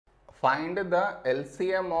Find the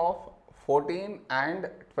LCM of 14 and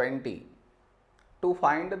 20. To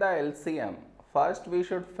find the LCM, first we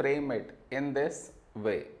should frame it in this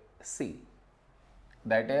way. See,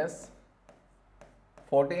 that is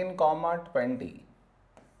 14 comma 20.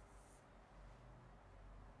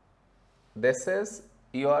 This is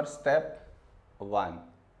your step 1.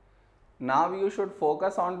 Now you should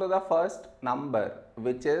focus on to the first number,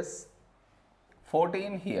 which is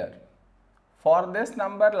 14 here. For this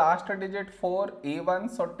number, last digit 4 even,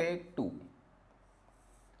 so take 2.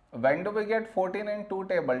 When do we get 14 in 2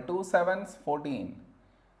 table? 2 sevens 14.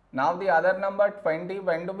 Now the other number 20,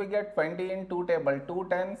 when do we get 20 in 2 table? 2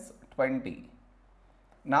 tens 20.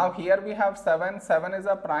 Now here we have 7, 7 is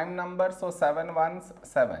a prime number, so 7 ones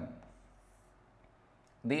 7.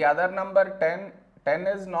 The other number 10, 10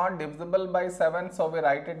 is not divisible by 7, so we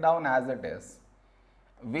write it down as it is.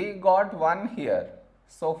 We got 1 here,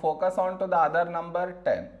 so focus on to the other number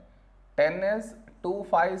 10. 10 is 2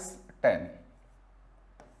 5s 10.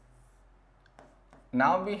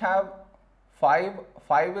 Now we have 5,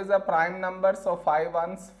 5 is a prime number, so 5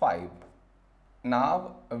 ones 5.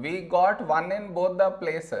 Now we got 1 in both the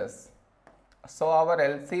places, so our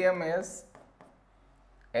LCM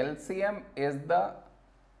is the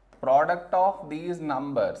product of these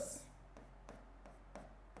numbers,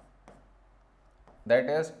 that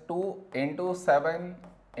is 2 into 7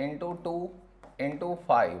 into 2 into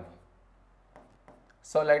 5.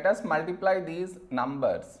 So let us multiply these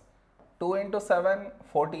numbers. 2 into 7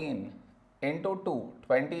 14, into 2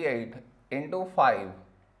 28, into 5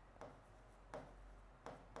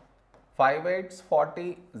 5 8s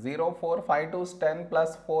 40, 0 4 5 2s 10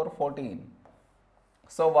 plus 4 14.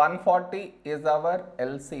 So 140 is our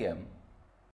LCM.